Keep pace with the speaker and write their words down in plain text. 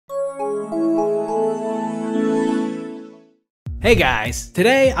Hey guys,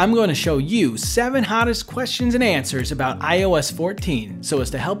 today I'm going to show you 7 hottest questions and answers about iOS 14 so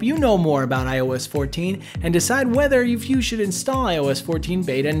as to help you know more about iOS 14 and decide whether you should install iOS 14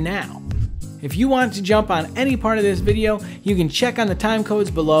 beta now. If you want to jump on any part of this video, you can check on the time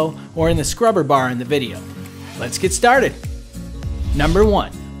codes below or in the scrubber bar in the video. Let's get started. Number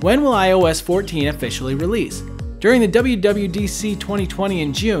 1. When will iOS 14 officially release? During the WWDC 2020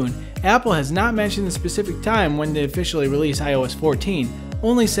 in June, Apple has not mentioned the specific time when to officially release iOS 14,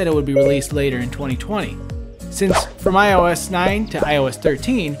 only said it would be released later in 2020. Since from iOS 9 to iOS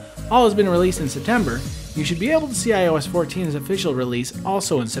 13, all has been released in September, you should be able to see iOS 14's official release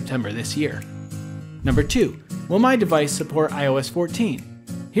also in September this year. Number 2. Will my device support iOS 14?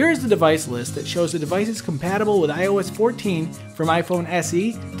 Here is the device list that shows the devices compatible with iOS 14 from iPhone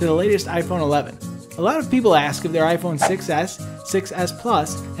SE to the latest iPhone 11. A lot of people ask if their iPhone 6S, 6S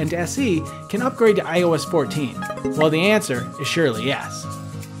Plus, and SE can upgrade to iOS 14. Well, the answer is surely yes.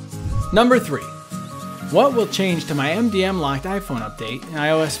 Number 3. What will change to my MDM-locked iPhone update in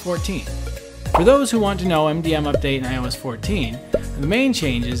iOS 14? For those who want to know MDM update in iOS 14, the main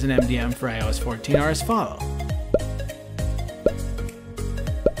changes in MDM for iOS 14 are as follows.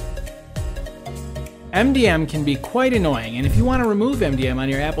 MDM can be quite annoying, and if you want to remove MDM on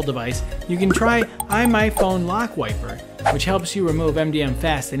your Apple device, you can try iMyFone Lock Wiper, which helps you remove MDM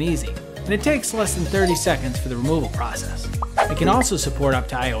fast and easy, and it takes less than 30 seconds for the removal process. It can also support up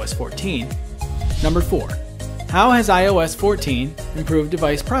to iOS 14. Number 4. How has iOS 14 improved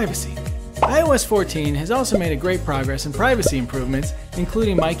device privacy? iOS 14 has also made a great progress in privacy improvements,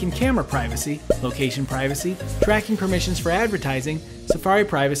 including mic and camera privacy, location privacy, tracking permissions for advertising, Safari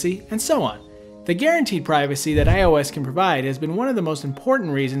privacy, and so on. The guaranteed privacy that iOS can provide has been one of the most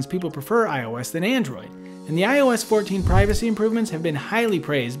important reasons people prefer iOS than Android, and the iOS 14 privacy improvements have been highly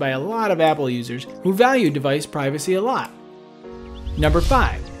praised by a lot of Apple users who value device privacy a lot. Number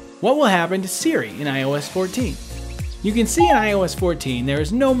 5. What will happen to Siri in iOS 14? You can see in iOS 14 there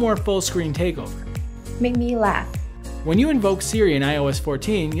is no more full screen takeover. Make me laugh. When you invoke Siri in iOS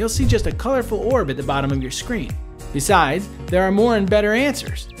 14, you'll see just a colorful orb at the bottom of your screen. Besides, there are more and better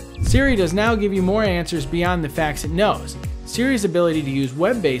answers. Siri does now give you more answers beyond the facts it knows. Siri's ability to use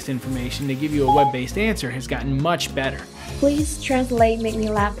web-based information to give you a web-based answer has gotten much better. Please translate Make Me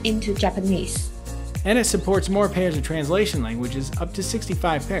Laugh into Japanese. And it supports more pairs of translation languages, up to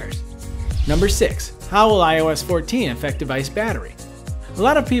 65 pairs. Number 6. How will iOS 14 affect device battery? A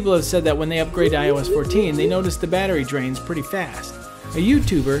lot of people have said that when they upgrade to iOS 14, they notice the battery drains pretty fast. A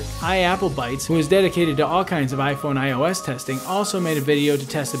YouTuber, iAppleBytes, who is dedicated to all kinds of iPhone iOS testing, also made a video to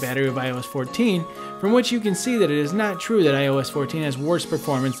test the battery of iOS 14, from which you can see that it is not true that iOS 14 has worse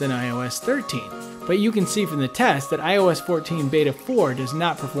performance than iOS 13. But you can see from the test that iOS 14 Beta 4 does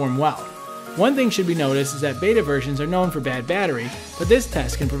not perform well. One thing should be noticed is that beta versions are known for bad battery, but this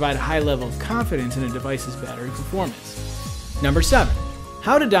test can provide a high level of confidence in a device's battery performance. Number 7.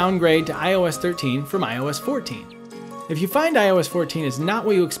 How to downgrade to iOS 13 from iOS 14. If you find iOS 14 is not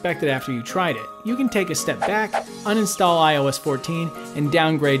what you expected after you tried it, you can take a step back, uninstall iOS 14, and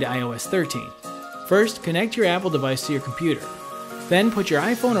downgrade to iOS 13. First, connect your Apple device to your computer. Then put your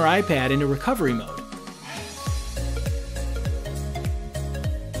iPhone or iPad into recovery mode.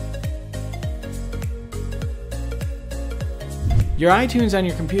 Your iTunes on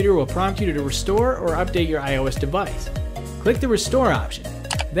your computer will prompt you to restore or update your iOS device. Click the Restore option.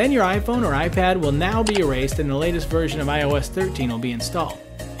 Then your iPhone or iPad will now be erased and the latest version of iOS 13 will be installed.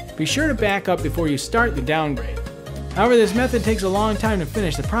 Be sure to back up before you start the downgrade. However, this method takes a long time to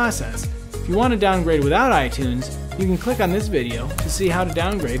finish the process. If you want to downgrade without iTunes, you can click on this video to see how to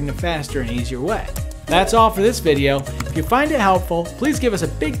downgrade in a faster and easier way. That's all for this video. If you find it helpful, please give us a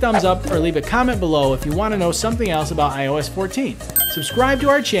big thumbs up or leave a comment below if you want to know something else about iOS 14. Subscribe to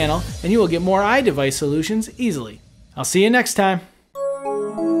our channel and you will get more iDevice solutions easily. I'll see you next time.